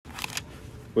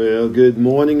Well, good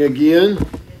morning again.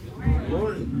 Good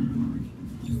morning.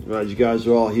 Glad you guys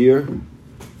are all here.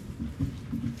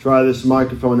 Try this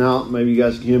microphone out. Maybe you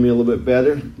guys can hear me a little bit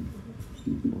better.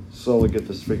 We'll slowly get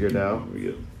this figured out. We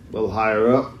get a little higher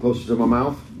up, closer to my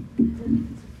mouth.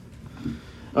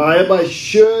 Everybody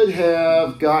should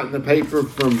have gotten a paper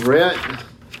from Rhett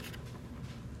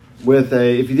with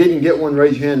if you didn't get one,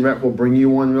 raise your hand. Rhett will bring you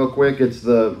one real quick. It's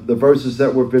the verses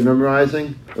that we've been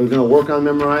memorizing. We're going to work on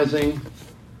memorizing.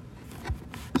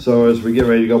 So as we get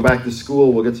ready to go back to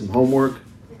school, we'll get some homework.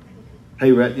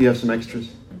 Hey, Rhett, do you have some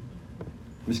extras?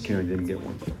 Miss Karen didn't get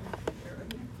one.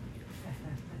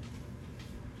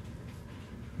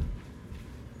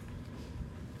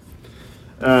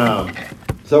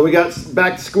 So we got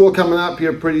back to school coming up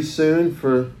here pretty soon.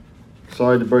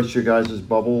 Sorry to burst your guys'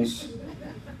 bubbles.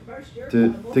 To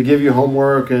give you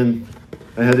homework and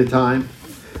ahead of time.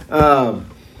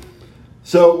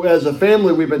 So as a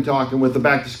family, we've been talking with the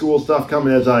back to school stuff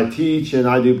coming as I teach and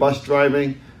I do bus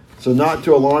driving. So not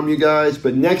to alarm you guys,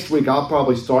 but next week I'll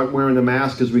probably start wearing a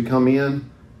mask as we come in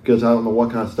because I don't know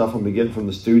what kind of stuff I'm going to get from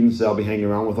the students that I'll be hanging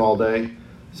around with all day.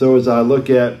 So as I look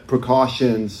at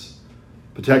precautions,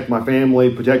 protect my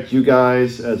family, protect you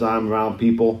guys as I'm around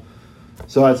people.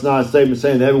 So it's not a statement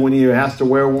saying that everyone here has to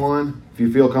wear one. If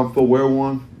you feel comfortable, wear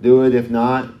one. Do it. If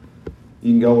not,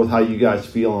 you can go with how you guys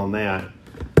feel on that.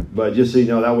 But just so you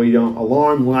know, that way you don't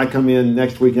alarm when I come in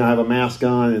next week and I have a mask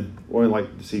on or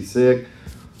like to see sick.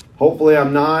 Hopefully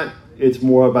I'm not. It's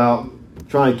more about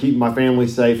trying to keep my family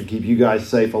safe and keep you guys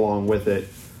safe along with it.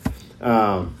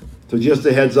 So just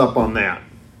a heads up on that.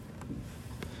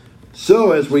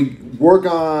 So as we work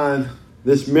on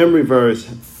this memory verse,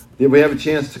 did we have a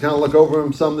chance to kind of look over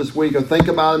them some this week or think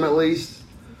about them at least?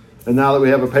 And now that we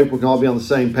have a paper, we can all be on the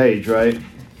same page, right?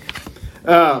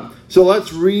 So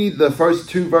let's read the first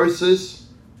two verses.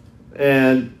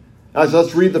 And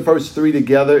let's read the first three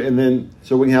together. And then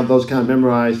so we can have those kind of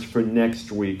memorized for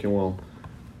next week. And we'll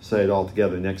say it all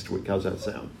together next week. How's that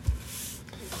sound?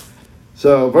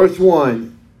 So verse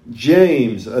 1.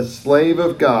 James, a slave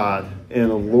of God and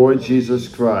of Lord Jesus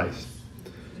Christ.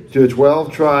 To the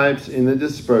 12 tribes in the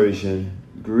dispersion,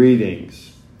 greetings.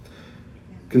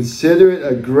 Consider it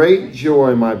a great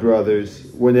joy, my brothers,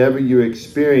 whenever you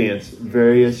experience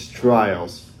various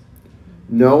trials,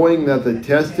 knowing that the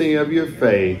testing of your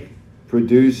faith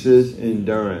produces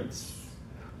endurance.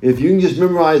 If you can just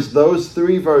memorize those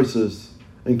three verses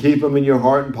and keep them in your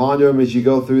heart and ponder them as you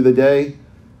go through the day,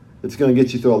 it's going to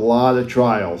get you through a lot of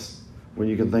trials when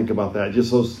you can think about that.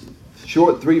 Just those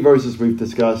short three verses we've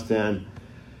discussed. And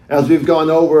as we've gone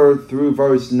over through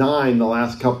verse 9 the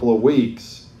last couple of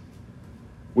weeks,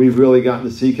 we've really gotten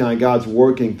to see kind of God's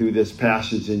working through this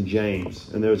passage in James.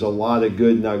 And there's a lot of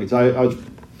good nuggets. I was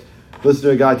listening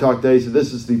to a guy talk today. He said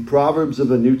this is the Proverbs of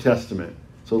the New Testament.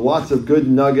 So lots of good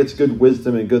nuggets, good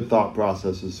wisdom, and good thought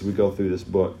processes as we go through this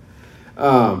book.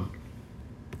 So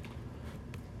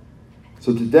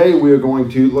today we are going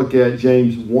to look at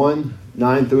James 1,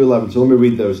 9 through 11. So let me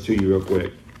read those to you real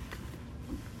quick.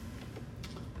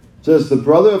 It says, the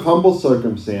brother of humble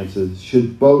circumstances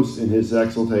should boast in his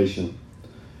exaltation,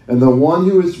 and the one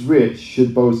who is rich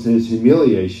should boast in his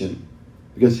humiliation,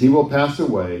 because he will pass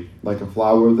away like a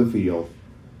flower of the field.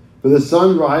 For the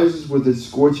sun rises with its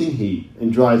scorching heat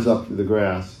and dries up the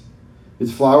grass.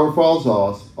 Its flower falls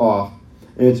off,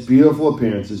 and its beautiful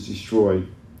appearance is destroyed.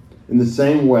 In the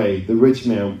same way, the rich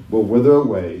man will wither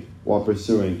away while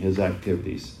pursuing his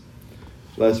activities.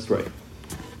 Let's pray.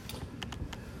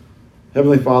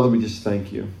 Heavenly Father, we just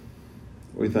thank you.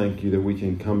 We thank you that we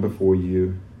can come before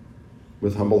you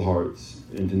with humble hearts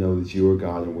and to know that you are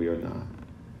God and we are not.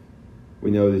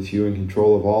 We know that you're in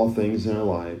control of all things in our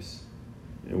lives,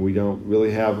 and we don't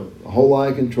really have a whole lot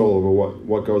of control over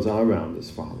what goes on around us,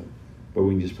 Father, but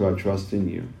we can just put our trust in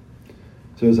you.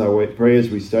 So as I pray as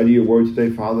we study your word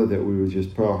today, Father, that we would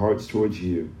just put our hearts towards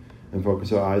you and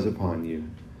focus our eyes upon you,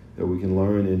 that we can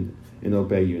learn and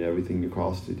obey you in everything you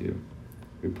call us to do.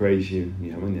 We praise you in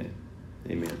your holy name.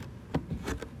 Amen.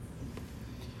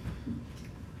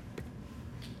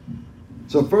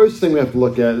 So first thing we have to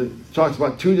look at, it talks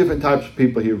about two different types of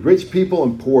people here, rich people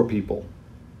and poor people.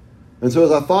 And so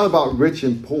as I thought about rich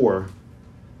and poor,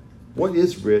 what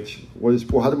is rich? What is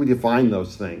poor? How do we define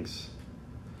those things?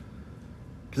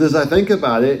 Because as I think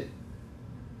about it,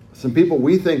 some people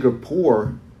we think are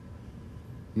poor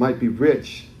might be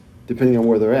rich, depending on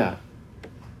where they're at.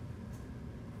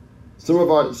 Some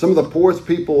of the poorest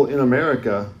people in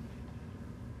America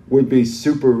would be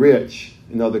super rich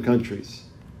in other countries.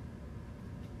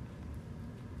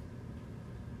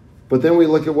 But then we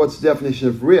look at what's the definition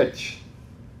of rich.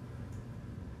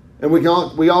 And we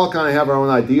all kind of have our own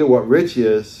idea what rich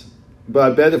is,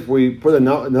 but I bet if we put a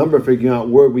number figuring out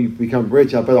where we become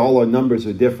rich, I bet all our numbers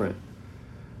are different.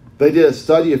 They did a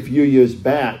study a few years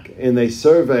back, and they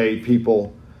surveyed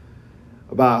people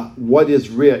about what is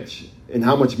rich and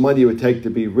how much money it would take to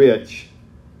be rich,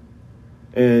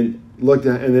 and looked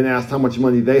at and then asked how much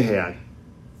money they had.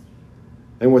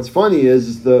 And what's funny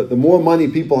is the more money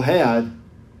people had,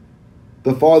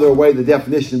 the farther away the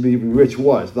definition of being rich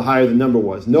was, the higher the number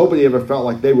was. Nobody ever felt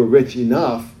like they were rich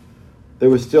enough. There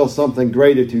was still something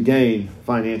greater to gain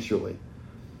financially.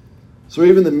 So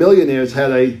even the millionaires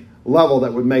had a level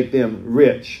that would make them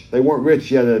rich. They weren't rich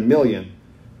yet at $1 million.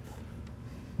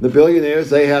 The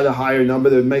billionaires, they had a higher number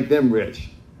that would make them rich.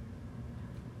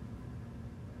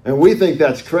 And we think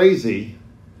that's crazy.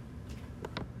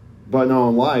 But in our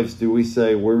own lives, do we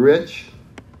say we're rich?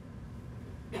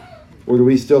 Or do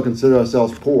we still consider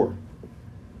ourselves poor?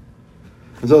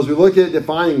 And so as we look at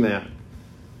defining that,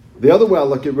 the other way I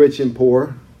look at rich and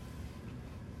poor,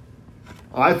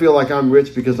 I feel like I'm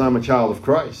rich because I'm a child of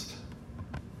Christ,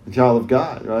 a child of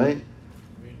God, right?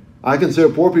 I consider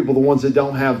poor people the ones that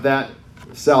don't have that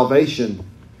salvation.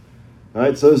 All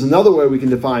right, so there's another way we can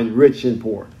define rich and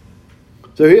poor.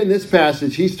 So here in this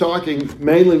passage, he's talking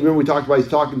mainly, remember we talked about he's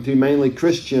talking to mainly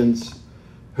Christians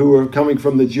who are coming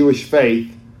from the Jewish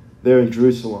faith there in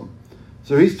Jerusalem.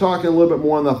 So he's talking a little bit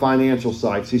more on the financial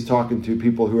side. So he's talking to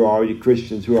people who are already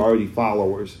Christians, who are already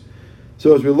followers.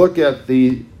 So as we look at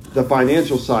the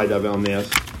financial side of it on this,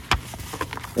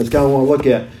 that's kind of what I want to look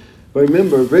at. But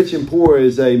remember, rich and poor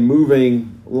is a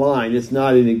moving line. It's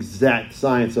not an exact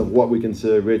science of what we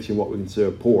consider rich and what we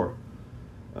consider poor.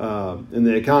 In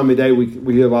the economy today,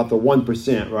 we hear about the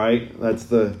 1%, right? That's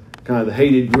the kind of the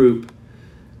hated group.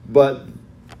 But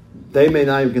they may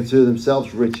not even consider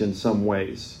themselves rich in some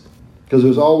ways, because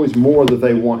there's always more that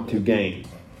they want to gain.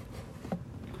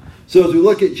 So as we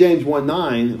look at James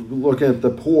 1:9, looking at the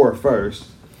poor first, it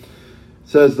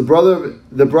says the brother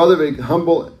of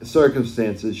humble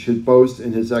circumstances should boast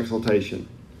in his exaltation.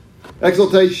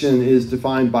 Exaltation is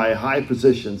defined by a high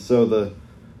position. So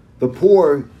the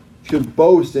poor should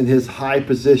boast in his high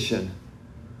position.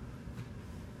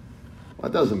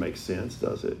 Well, that doesn't make sense,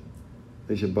 does it?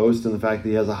 They should boast in the fact that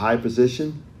he has a high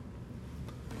position.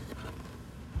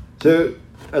 So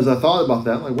as I thought about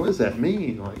that, like, what does that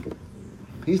mean? Like,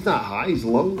 he's not high, he's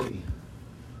lowly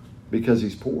because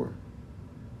he's poor.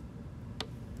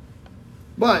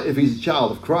 But if he's a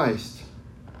child of Christ,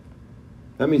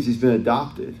 that means he's been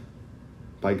adopted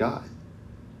by God.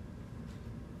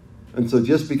 And so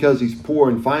just because he's poor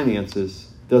in finances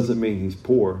doesn't mean he's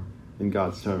poor in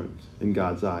God's terms, in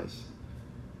God's eyes.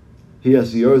 He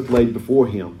has the earth laid before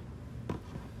him.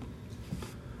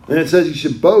 And it says he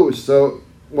should boast. So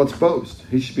what's boast?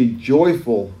 He should be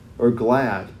joyful or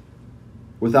glad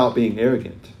without being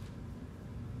arrogant.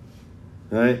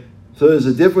 Right? So there's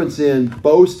a difference in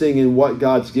boasting in what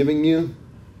God's giving you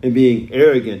and being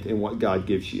arrogant in what God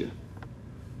gives you.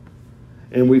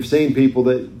 And we've seen people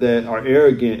that are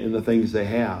arrogant in the things they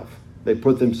have. They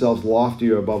put themselves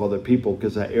loftier above other people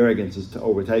because that arrogance is to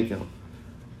overtake them.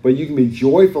 But you can be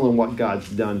joyful in what God's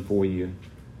done for you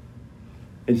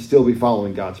and still be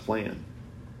following God's plan.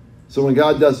 So when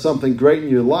God does something great in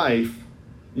your life,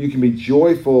 you can be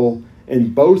joyful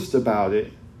and boast about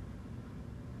it.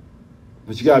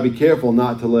 But you got to be careful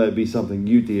not to let it be something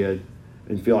you did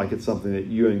and feel like it's something that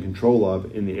you're in control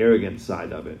of in the arrogant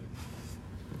side of it.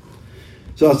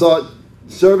 So I thought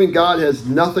serving God has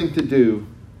nothing to do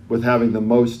with having the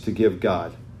most to give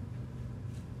God.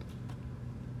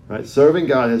 Right? Serving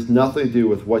God has nothing to do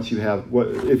with what you have,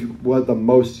 what the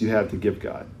most you have to give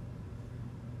God.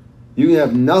 You can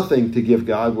have nothing to give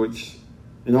God, which,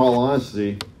 in all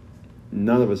honesty,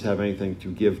 none of us have anything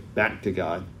to give back to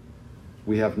God.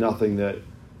 We have nothing that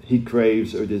He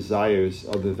craves or desires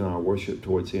other than our worship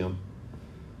towards Him.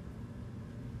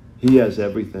 He has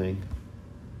everything.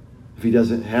 If He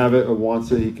doesn't have it or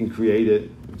wants it, He can create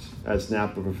it at a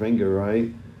snap of a finger,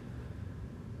 right?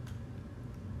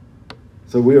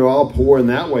 So we are all poor in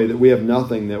that way, that we have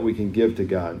nothing that we can give to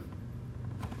God.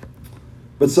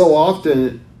 But so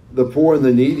often, the poor and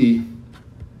the needy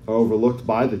are overlooked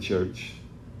by the church.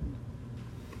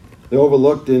 They're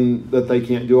overlooked in that they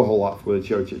can't do a whole lot for the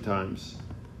church at times.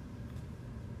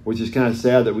 Which is kind of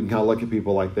sad that we can kind of look at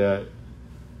people like that.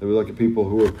 That we look at people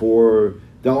who are poor,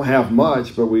 don't have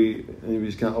much, but we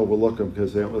just kind of overlook them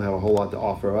because they don't really have a whole lot to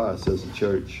offer us as a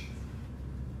church.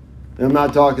 And I'm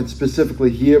not talking specifically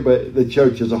here, but the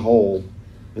church as a whole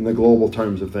in the global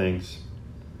terms of things.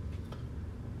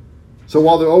 So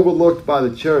while they're overlooked by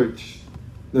the church,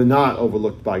 they're not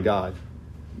overlooked by God.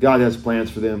 God has plans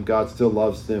for them. God still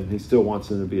loves them. He still wants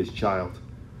them to be his child.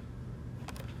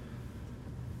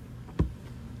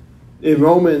 In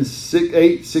Romans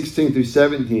 8:16 through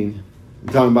 17,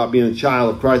 talking about being a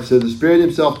child of Christ, says, the Spirit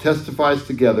himself testifies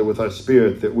together with our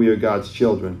spirit that we are God's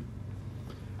children.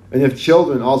 And if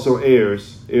children, also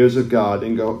heirs, heirs of God,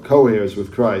 and co-heirs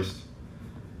with Christ.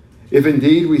 If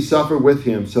indeed we suffer with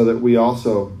him, so that we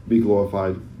also be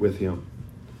glorified with him.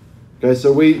 Okay,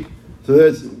 so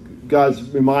there's God's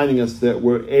reminding us that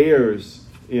we're heirs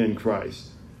in Christ.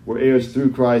 We're heirs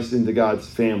through Christ into God's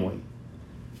family.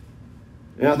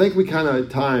 And I think we kind of at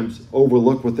times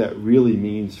overlook what that really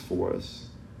means for us.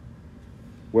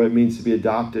 What it means to be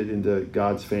adopted into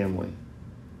God's family.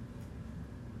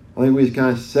 I think we just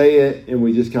kind of say it and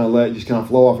we just kind of let it just kind of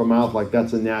flow off our mouth like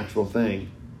that's a natural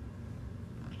thing.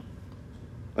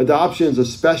 Adoption is a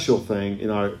special thing in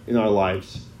our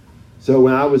lives. So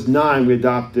when I was 9, we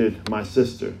adopted my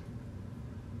sister.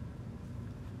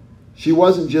 She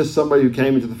wasn't just somebody who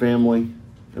came into the family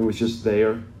and was just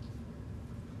there.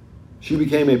 She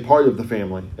became a part of the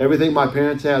family. Everything my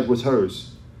parents had was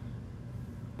hers.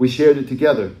 We shared it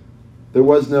together. There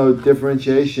was no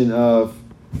differentiation of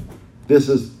this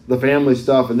is the family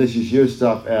stuff and this is your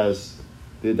stuff as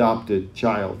the adopted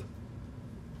child.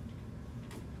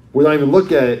 We don't even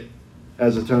look at it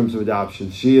as a terms of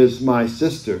adoption. She is my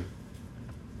sister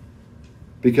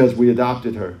because we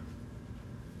adopted her.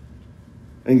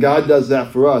 And God does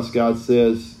that for us. God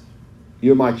says,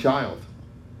 you're my child.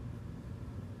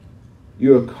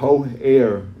 You're a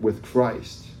co-heir with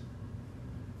Christ.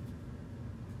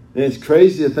 And it's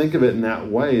crazy to think of it in that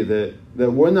way, that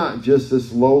we're not just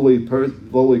this lowly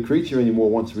creature anymore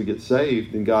once we get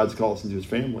saved and God's called us into his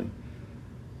family.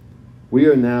 We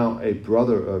are now a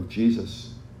brother of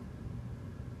Jesus.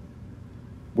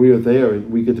 We are there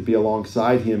and we get to be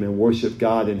alongside him and worship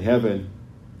God in heaven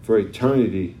for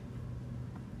eternity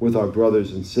with our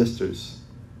brothers and sisters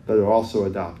that are also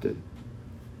adopted.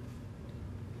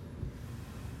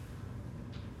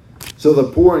 So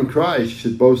the poor in Christ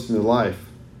should boast in their life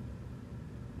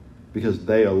because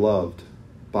they are loved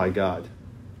by God.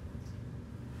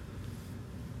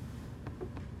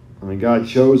 I mean, God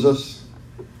chose us.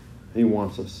 He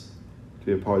wants us to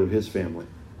be a part of his family.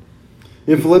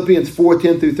 In Philippians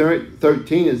 4:10 through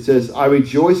 13, it says, I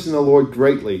rejoice in the Lord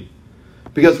greatly,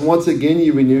 because once again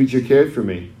you renewed your care for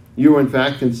me. You were in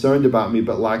fact concerned about me,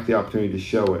 but lacked the opportunity to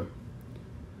show it.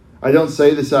 I don't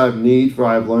say this out of need, for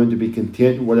I have learned to be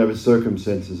content in whatever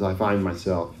circumstances I find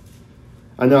myself.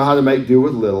 I know how to make do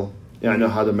with little, and I know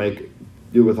how to make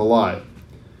do with a lot.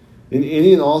 In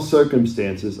any and all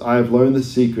circumstances, I have learned the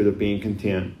secret of being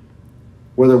content.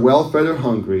 Whether well-fed or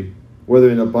hungry, whether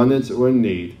in abundance or in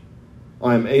need,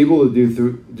 I am able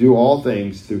to do all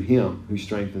things through him who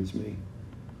strengthens me.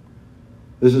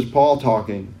 This is Paul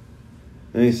talking.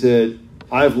 And he said,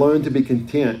 I have learned to be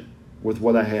content with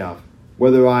what I have.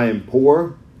 Whether I am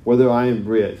poor, whether I am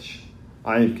rich,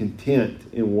 I am content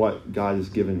in what God has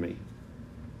given me.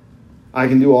 I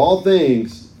can do all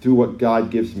things through what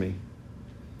God gives me.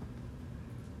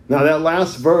 Now that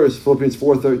last verse, Philippians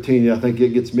 4:13, I think it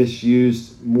gets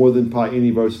misused more than probably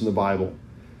any verse in the Bible.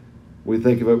 We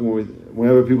think of it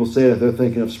whenever people say that, they're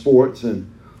thinking of sports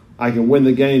and I can win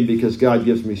the game because God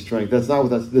gives me strength. That's not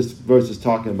what this verse is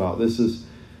talking about. This is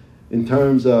in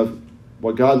terms of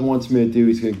what God wants me to do.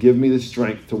 He's going to give me the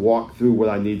strength to walk through what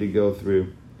I need to go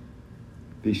through.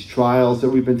 These trials that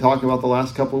we've been talking about the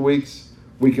last couple of weeks,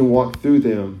 we can walk through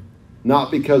them, not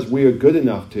because we are good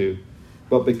enough to,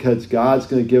 but because God's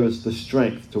going to give us the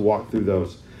strength to walk through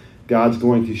those. God's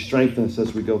going to strengthen us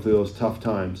as we go through those tough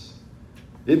times.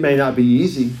 It may not be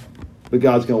easy, but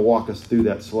God's going to walk us through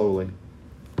that slowly.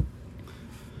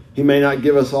 He may not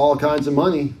give us all kinds of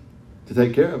money to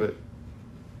take care of it,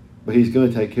 but he's going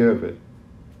to take care of it.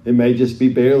 It may just be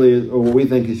barely, or what we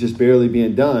think is just barely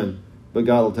being done, but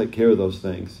God will take care of those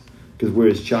things because we're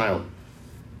his child.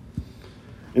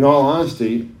 In all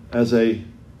honesty, as a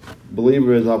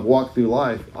believer, as I've walked through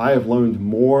life, I have learned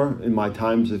more in my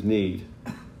times of need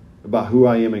about who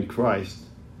I am in Christ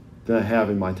than I have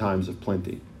in my times of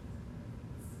plenty.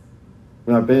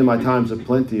 When I've been in my times of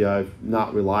plenty, I've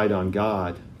not relied on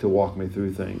God to walk me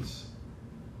through things.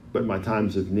 But in my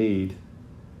times of need,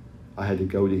 I had to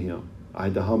go to him. I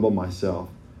had to humble myself.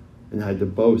 And I had to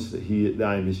boast that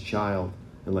I am his child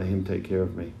and let him take care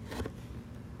of me.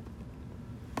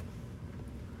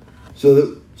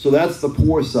 So that's the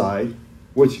poor side,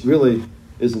 which really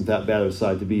isn't that bad of a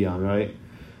side to be on, right?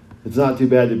 It's not too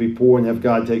bad to be poor and have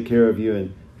God take care of you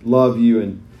and love you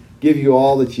and give you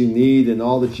all that you need and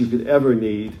all that you could ever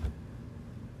need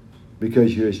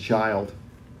because you're his child.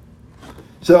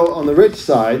 So on the rich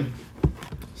side,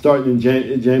 Starting in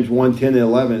James 1:10 and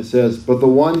 11, it says, "But the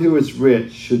one who is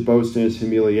rich should boast in his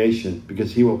humiliation,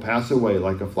 because he will pass away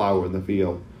like a flower in the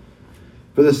field.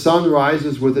 For the sun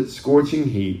rises with its scorching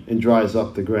heat and dries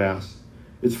up the grass.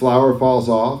 Its flower falls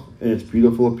off, and its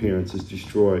beautiful appearance is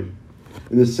destroyed.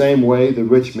 In the same way, the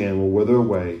rich man will wither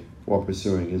away while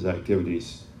pursuing his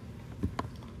activities."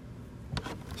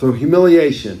 So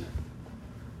humiliation.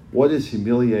 What is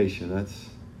humiliation?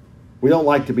 We don't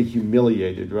like to be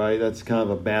humiliated, right? That's kind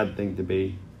of a bad thing to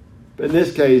be. But in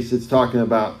this case, it's talking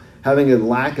about having a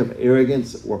lack of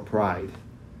arrogance or pride.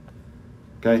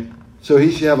 Okay? So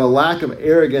he should have a lack of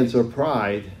arrogance or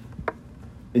pride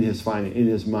in his finance, in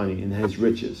his money, in his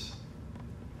riches.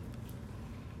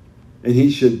 And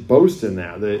he should boast in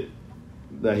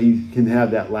that he can have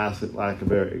that lack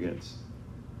of arrogance.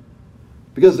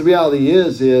 Because the reality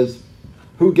is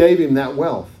who gave him that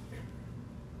wealth?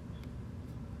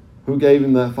 Who gave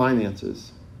him the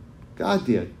finances? God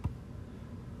did.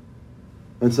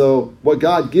 And so what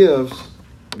God gives,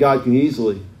 God can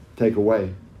easily take away.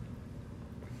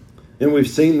 And we've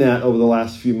seen that over the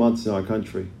last few months in our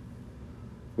country.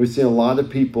 We've seen a lot of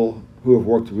people who have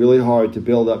worked really hard to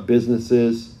build up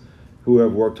businesses, who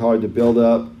have worked hard to build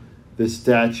up this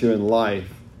stature in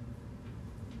life.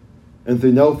 And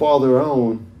through no fault of their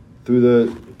own, through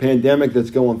the pandemic that's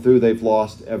going through, they've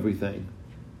lost everything.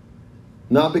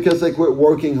 Not because they quit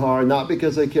working hard, not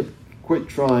because they quit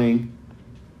trying,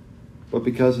 but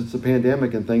because it's a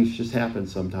pandemic and things just happen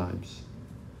sometimes.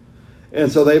 And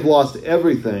so they've lost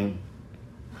everything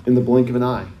in the blink of an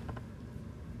eye.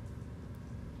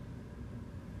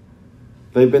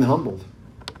 They've been humbled.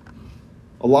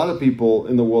 A lot of people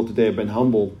in the world today have been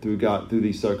humbled through God, through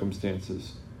these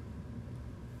circumstances.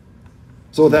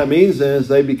 So what that means is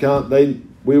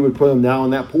we would put them now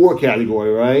in that poor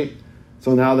category, right?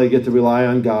 So now they get to rely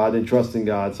on God and trust in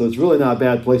God. So it's really not a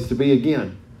bad place to be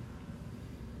again.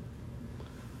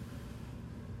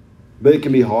 But it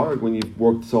can be hard when you've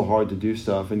worked so hard to do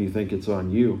stuff and you think it's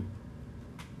on you.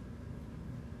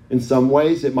 In some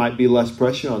ways, it might be less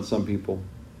pressure on some people.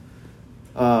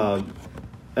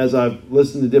 As I've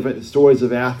listened to different stories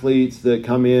of athletes that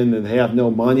come in and they have no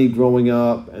money growing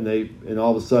up and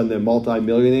all of a sudden they're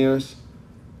multimillionaires,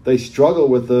 they struggle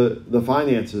with the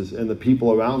finances and the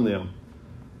people around them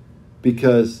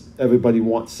because everybody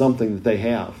wants something that they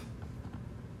have.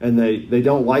 And they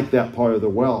don't like that part of the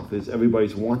wealth, is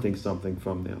everybody's wanting something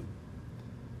from them.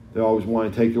 They always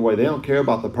want to take it away. They don't care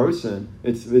about the person.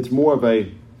 It's more of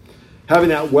having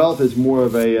that wealth is more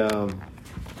of a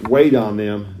weight on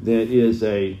them than it is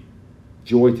a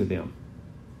joy to them.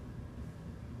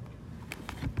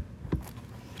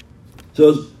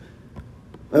 So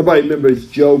everybody remembers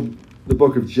Job, the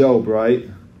book of Job, right?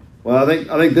 Well, I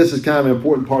think this is kind of an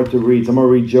important part to read. So I'm going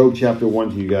to read Job chapter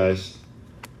 1 to you guys.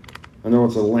 I know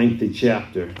it's a lengthy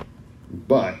chapter,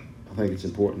 but I think it's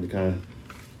important to kind of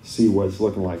see what it's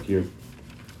looking like here.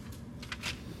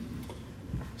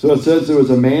 So it says there was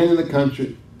a man in the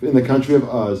country of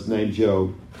Uz named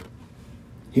Job.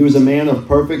 He was a man of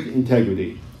perfect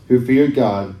integrity who feared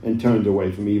God and turned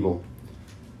away from evil.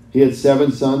 He had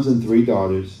 7 sons and 3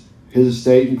 daughters. His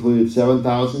estate included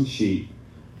 7,000 sheep,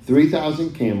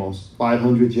 3,000 camels,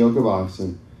 500 yoke of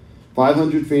oxen,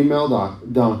 500 female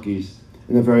donkeys,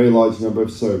 and a very large number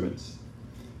of servants.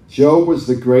 Job was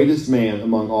the greatest man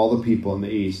among all the people in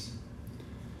the East.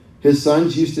 His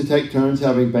sons used to take turns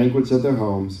having banquets at their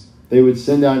homes. They would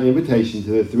send out an invitation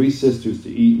to their 3 sisters to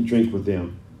eat and drink with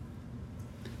them.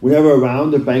 Whenever a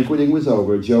round of banqueting was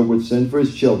over, Job would send for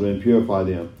his children and purify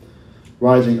them,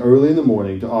 rising early in the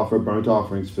morning to offer burnt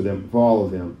offerings for all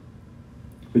of them.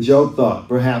 But Job thought,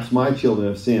 perhaps my children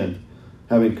have sinned,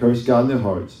 having cursed God in their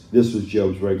hearts. This was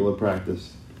Job's regular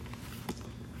practice.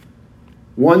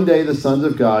 One day the sons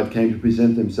of God came to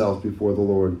present themselves before the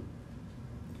Lord,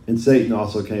 and Satan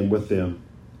also came with them.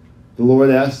 The Lord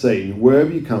asked Satan, "Where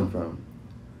have you come from?"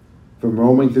 "From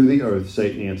roaming through the earth,"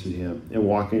 Satan answered him, "and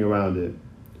walking around it."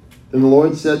 Then the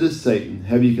Lord said to Satan,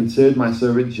 "Have you considered my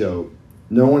servant Job?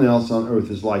 No one else on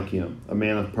earth is like him, a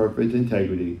man of perfect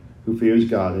integrity, who fears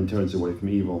God and turns away from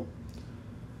evil."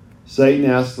 Satan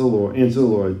answered the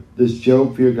Lord, "Does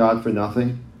Job fear God for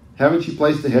nothing? Haven't you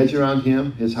placed a hedge around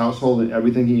him, his household, and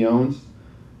everything he owns?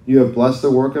 You have blessed the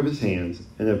work of his hands,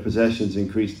 and their possessions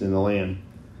increased in the land.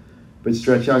 But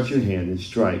stretch out your hand and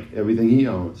strike everything he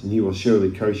owns, and he will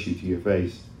surely curse you to your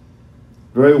face."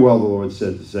 "Very well," the Lord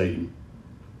said to Satan.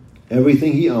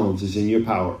 "Everything he owns is in your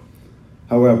power.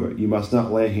 However, you must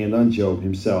not lay a hand on Job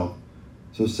himself."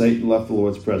 So Satan left the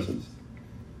Lord's presence.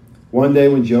 One day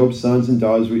when Job's sons and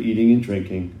daughters were eating and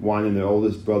drinking wine in their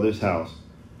oldest brother's house,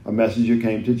 a messenger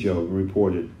came to Job and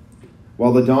reported,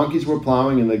 While the donkeys were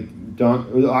plowing and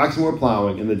the oxen were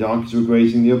plowing and the donkeys were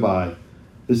grazing nearby,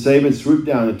 the Sabeans swooped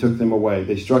down and took them away.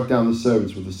 They struck down the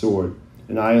servants with the sword,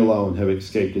 and I alone have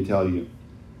escaped to tell you."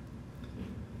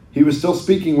 He was still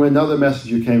speaking when another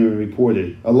messenger came and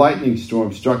reported, "A lightning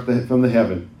storm struck from the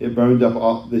heaven. It burned up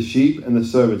all the sheep and the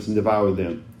servants and devoured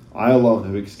them. I alone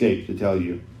have escaped to tell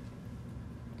you."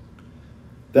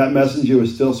 That messenger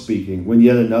was still speaking when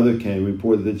yet another came and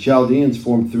reported, "The Chaldeans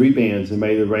formed 3 bands and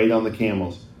made a raid on the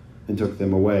camels and took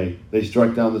them away. They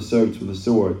struck down the servants with a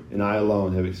sword, and I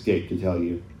alone have escaped to tell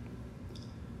you."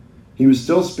 He was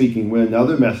still speaking when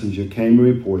another messenger came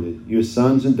and reported, "Your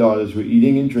sons and daughters were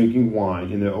eating and drinking wine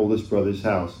in their oldest brother's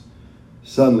house.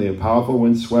 Suddenly a powerful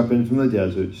wind swept in from the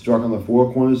desert, struck on the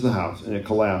 4 corners of the house, and it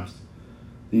collapsed.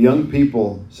 The young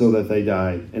people so that they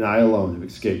died, and I alone have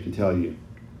escaped to tell you."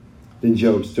 Then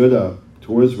Job stood up,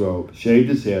 tore his robe, shaved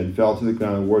his head, and fell to the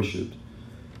ground and worshipped,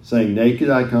 saying, "Naked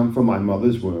I come from my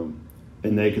mother's womb,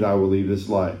 and naked I will leave this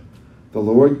life. The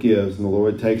Lord gives, and the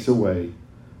Lord takes away.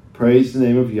 Praise the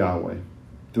name of Yahweh."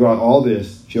 Throughout all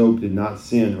this, Job did not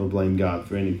sin or blame God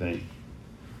for anything.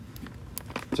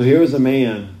 So here is a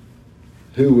man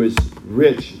who was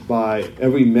rich by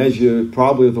every measure,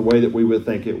 probably the way that we would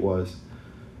think it was.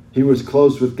 He was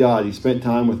close with God. He spent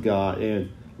time with God and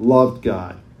loved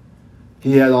God.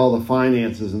 He had all the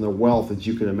finances and the wealth that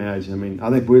you could imagine. I mean,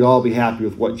 I think we'd all be happy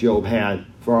with what Job had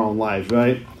for our own lives,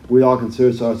 right? We'd all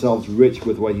consider ourselves rich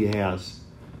with what he has.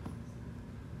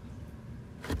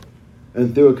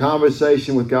 And through a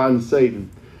conversation with God and Satan,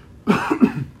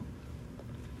 God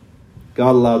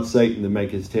allowed Satan to make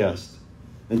his test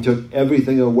and took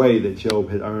everything away that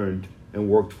Job had earned and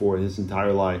worked for his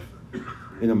entire life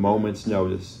in a moment's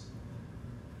notice.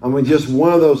 I mean, just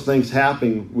one of those things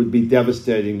happening would be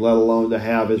devastating, let alone to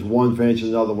have as one finish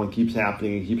another one keeps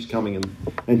happening and keeps coming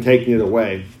and taking it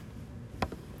away.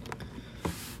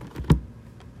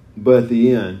 But at the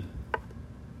end,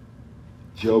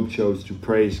 Job chose to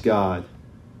praise God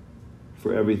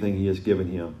for everything he has given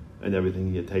him and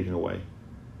everything he had taken away,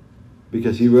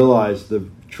 because he realized the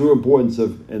true importance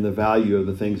of and the value of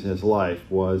the things in his life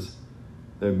was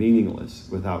they're meaningless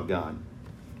without God.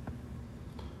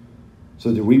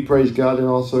 So do we praise God in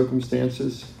all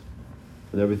circumstances?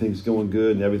 When everything's going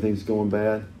good and everything's going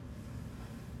bad?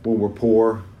 When we're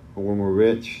poor or when we're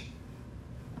rich?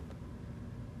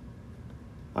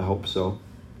 I hope so.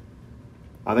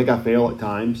 I think I fail at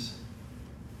times.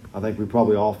 I think we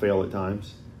probably all fail at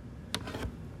times.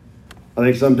 I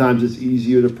think sometimes it's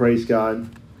easier to praise God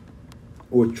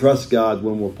or trust God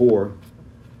when we're poor.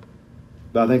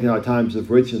 But I think in our times of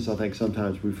richness, I think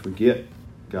sometimes we forget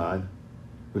God.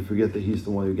 We forget that he's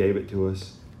the one who gave it to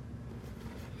us.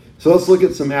 So let's look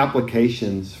at some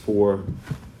applications for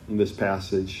this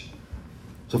passage.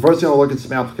 So first, I'm going to look at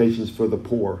some applications for the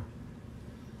poor.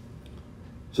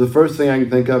 So the first thing I can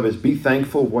think of is be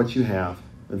thankful for what you have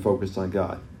and focus on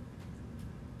God.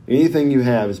 Anything you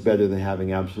have is better than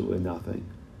having absolutely nothing,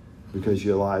 because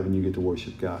you're alive and you get to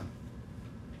worship God.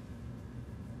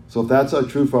 So if that's our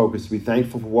true focus, to be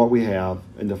thankful for what we have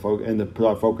and to put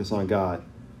our focus on God,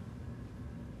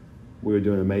 we are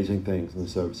doing amazing things in the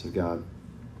service of God.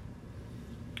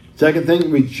 Second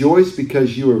thing, rejoice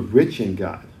because you are rich in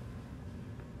God.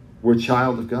 We're a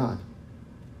child of God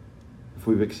if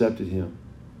we've accepted him.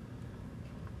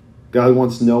 God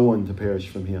wants no one to perish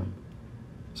from him,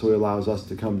 so he allows us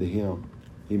to come to him.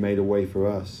 He made a way for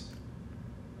us.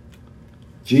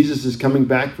 Jesus is coming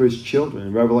back for his children.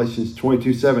 In Revelation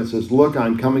 22:7 it says, "Look,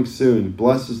 I'm coming soon.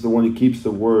 Blessed is the one who keeps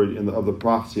the word of the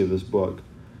prophecy of this book."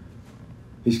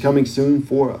 He's coming soon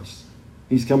for us.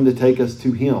 He's come to take us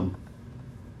to him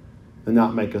and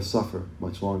not make us suffer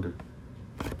much longer.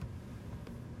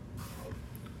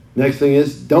 Next thing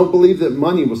is, don't believe that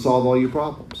money will solve all your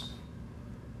problems.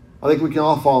 I think we can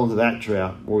all fall into that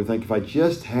trap where we think if I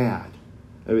just had,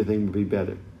 everything would be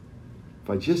better. If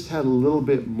I just had a little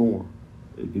bit more,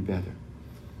 it'd be better.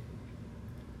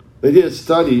 They did a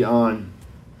study on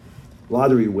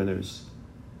lottery winners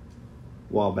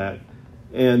a while back.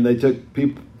 And they took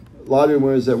lottery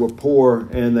winners that were poor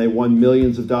and they won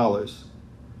millions of dollars.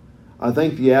 I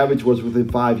think the average was within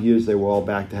 5 years they were all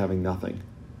back to having nothing,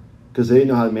 because they didn't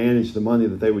know how to manage the money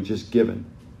that they were just given.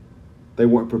 They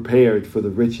weren't prepared for the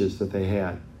riches that they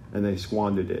had, and they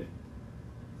squandered it.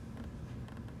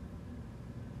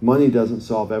 Money doesn't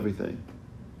solve everything.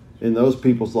 In those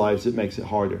people's lives, it makes it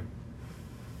harder.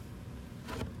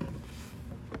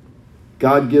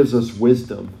 God gives us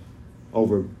wisdom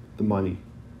over the money.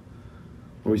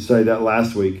 We studied that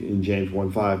last week in James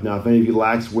 1:5. Now, if any of you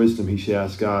lacks wisdom, he should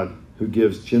ask God, who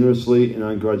gives generously and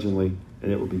ungrudgingly,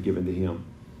 and it will be given to him.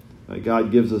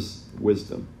 God gives us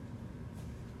wisdom.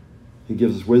 He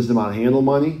gives us wisdom how to handle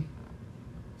money.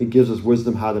 He gives us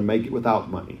wisdom how to make it without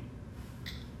money.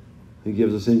 He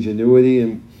gives us ingenuity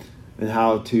and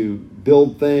how to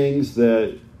build things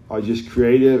that are just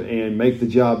creative and make the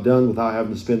job done without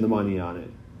having to spend the money on it.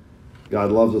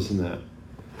 God loves us in that.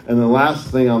 And the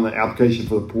last thing on the application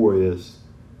for the poor is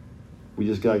we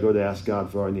just got to go to ask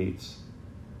God for our needs.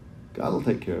 God will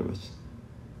take care of us.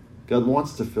 God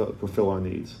wants to fulfill our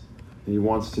needs. And He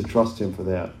wants to trust Him for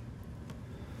that.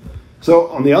 So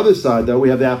on the other side, though, we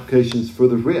have the applications for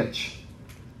the rich.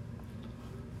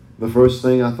 The first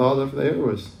thing I thought of there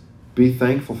was be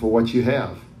thankful for what you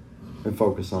have and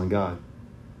focus on God.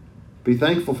 Be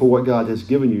thankful for what God has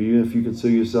given you, even if you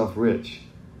consider yourself rich,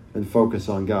 and focus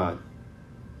on God.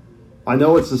 I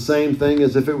know it's the same thing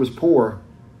as if it was poor,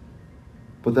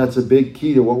 but that's a big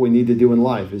key to what we need to do in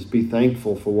life, is be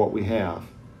thankful for what we have.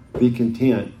 Be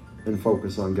content and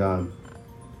focus on God.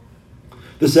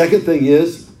 The second thing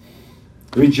is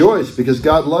rejoice because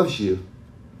God loves you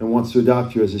and wants to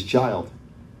adopt you as His child.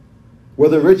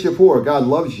 Whether rich or poor, God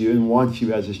loves you and wants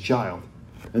you as His child.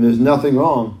 And there's nothing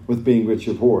wrong with being rich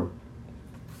or poor.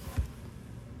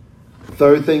 The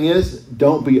third thing is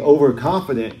don't be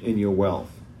overconfident in your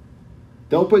wealth.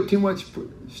 Don't put too much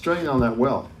strain on that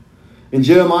wealth. In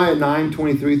Jeremiah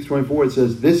 9:23-24, it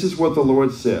says, "This is what the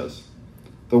Lord says.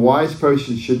 The wise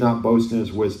person should not boast in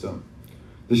his wisdom.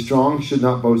 The strong should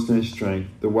not boast in his strength.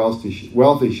 The wealthy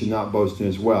should not boast in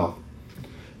his wealth.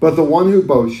 But the one who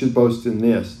boasts should boast in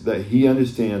this, that he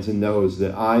understands and knows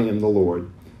that I am the Lord,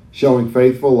 showing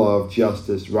faithful love,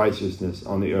 justice, righteousness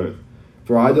on the earth.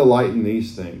 For I delight in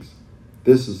these things."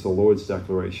 This is the Lord's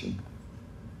declaration.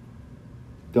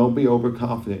 Don't be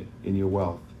overconfident in your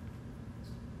wealth.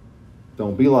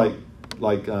 Don't be like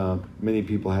many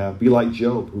people have. Be like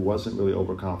Job, who wasn't really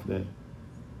overconfident.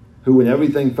 Who, when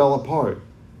everything fell apart,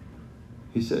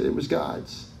 he said it was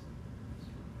God's.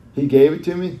 He gave it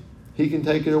to me. He can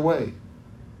take it away.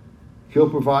 He'll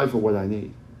provide for what I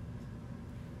need.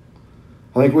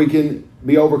 I think we can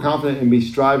be overconfident and be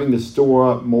striving to store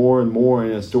up more and more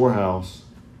in a storehouse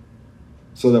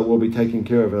so that we'll be taken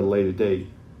care of at a later date.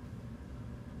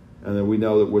 And then we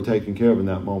know that we're taken care of in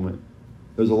that moment.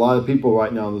 There's a lot of people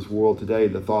right now in this world today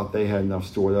that thought they had enough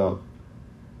stored up,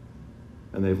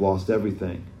 and they've lost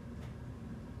everything.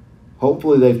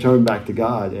 Hopefully they've turned back to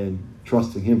God and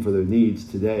trusting Him for their needs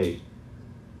today.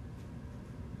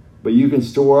 But you can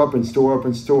store up and store up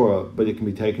and store up, but it can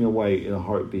be taken away in a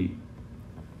heartbeat.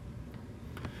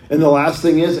 And the last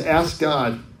thing is ask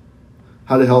God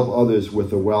how to help others with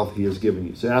the wealth He has given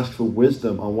you. So ask for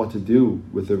wisdom on what to do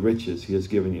with the riches He has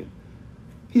given you.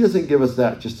 He doesn't give us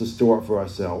that just to store up for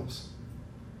ourselves.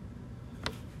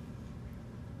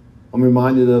 I'm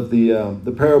reminded of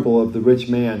the parable of the rich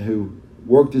man who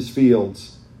worked his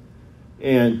fields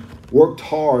and worked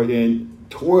hard and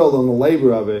toiled on the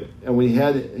labor of it. And when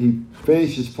he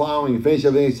finished his plowing and finished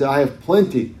everything, he said, "I have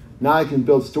plenty. Now I can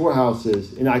build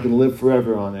storehouses and I can live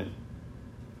forever on it."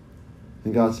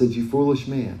 And God said, "You foolish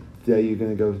man, today you're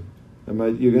going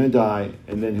to die,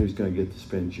 and then who's going to get to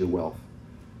spend your wealth?"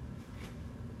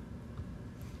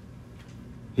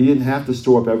 He didn't have to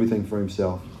store up everything for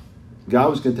himself. God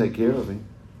was going to take care of him.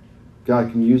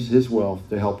 God can use his wealth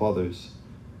to help others.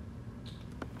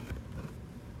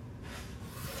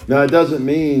 Now, it doesn't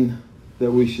mean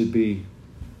that we should be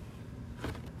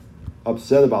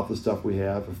upset about the stuff we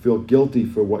have or feel guilty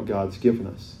for what God's given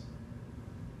us.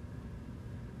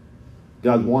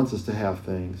 God wants us to have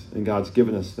things, and God's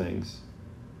given us things.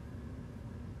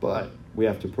 But we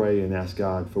have to pray and ask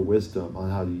God for wisdom on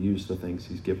how to use the things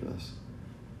He's given us.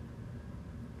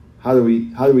 How do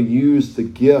we use the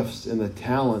gifts and the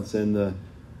talents and the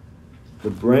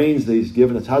brains that He's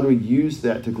given us? How do we use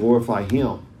that to glorify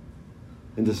Him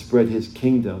and to spread His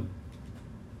kingdom,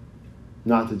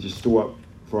 not to just store up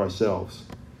for ourselves?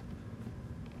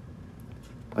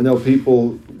 I know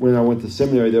people, when I went to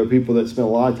seminary, there were people that spent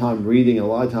a lot of time reading and a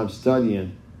lot of time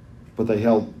studying, but they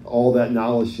held all that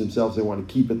knowledge to themselves. They want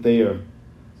to keep it there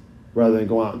rather than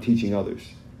going out and teaching others.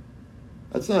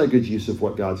 That's not a good use of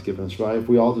what God's given us, right? If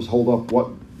we all just hold up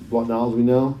what knowledge we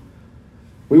know.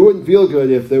 We wouldn't feel good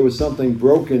if there was something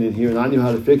broken in here and I knew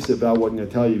how to fix it, but I wasn't going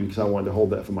to tell you because I wanted to hold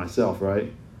that for myself,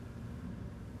 right?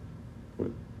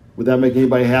 Would that make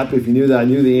anybody happy if you knew that I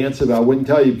knew the answer, but I wouldn't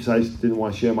tell you because I just didn't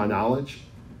want to share my knowledge?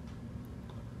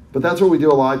 But that's what we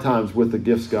do a lot of times with the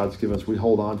gifts God's given us. We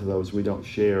hold on to those. We don't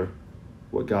share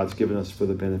what God's given us for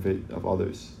the benefit of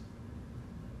others.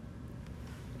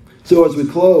 So as we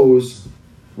close,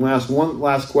 I'm going to ask one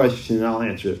last question and I'll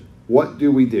answer it. What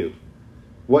do we do?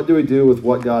 What do we do with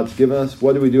what God's given us?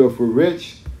 What do we do if we're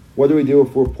rich? What do we do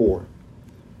if we're poor?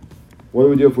 What do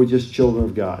we do if we're just children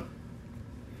of God?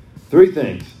 3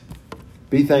 things.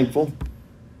 Be thankful,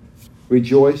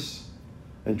 rejoice,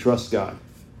 and trust God.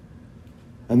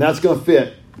 And that's going to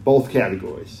fit both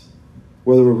categories.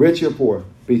 Whether we're rich or poor,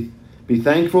 be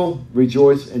thankful,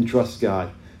 rejoice, and trust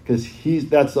God. Because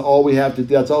that's all we have to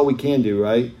do. That's all we can do,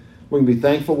 right? We can be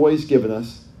thankful for what He's given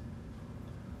us.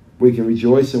 We can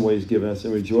rejoice in what He's given us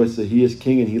and rejoice that He is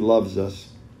King and He loves us.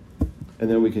 And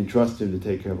then we can trust Him to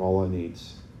take care of all our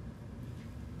needs.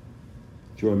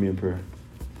 Join me in prayer.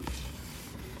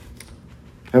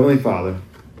 Heavenly Father,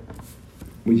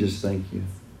 we just thank you.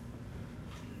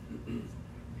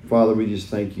 Father, we just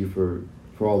thank you for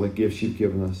all the gifts you've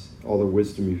given us, all the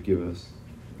wisdom you've given us.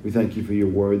 We thank you for your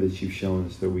word that you've shown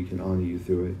us that we can honor you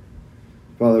through it.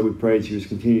 Father, we pray that you just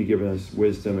continue giving us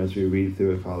wisdom as we read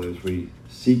through it, Father, as we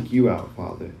seek you out,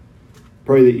 Father.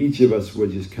 Pray that each of us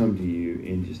would just come to you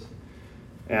and just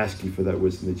ask you for that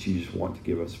wisdom that you just want to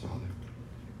give us, Father.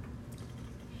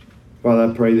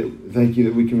 Father, I pray thank you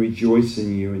that we can rejoice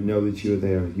in you and know that you're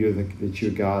there. That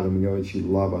you're God, and we know that you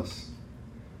love us.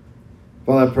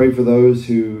 Father, I pray for those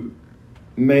who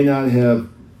may not have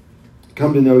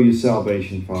come to know your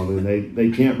salvation, Father, and they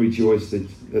can't rejoice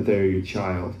that they're your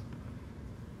child.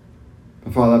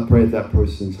 But Father, I pray that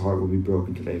person's heart will be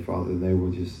broken today, Father, and they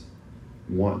will just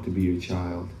want to be your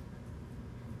child.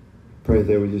 Pray that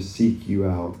they will just seek you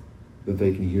out, that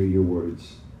they can hear your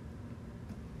words.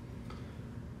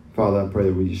 Father, I pray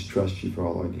that we just trust you for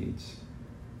all our needs.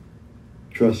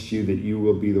 Trust you that you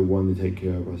will be the one to take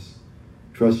care of us.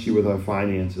 Trust you with our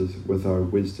finances, with our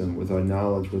wisdom, with our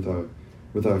knowledge, with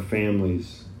our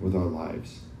families, with our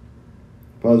lives.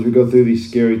 Father, as we go through these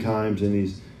scary times and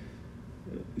these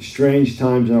strange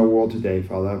times in our world today,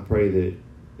 Father, I pray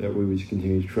that we would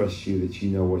continue to trust you, that you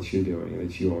know what you're doing, and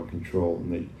that you are in control,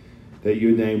 and that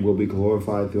your name will be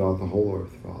glorified throughout the whole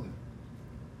earth, Father.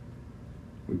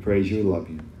 We praise you and love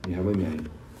you. In your heavenly name,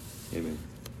 amen.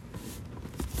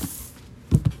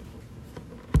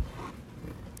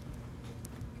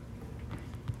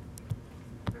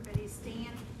 Everybody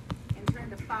stand and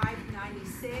turn to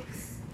 596.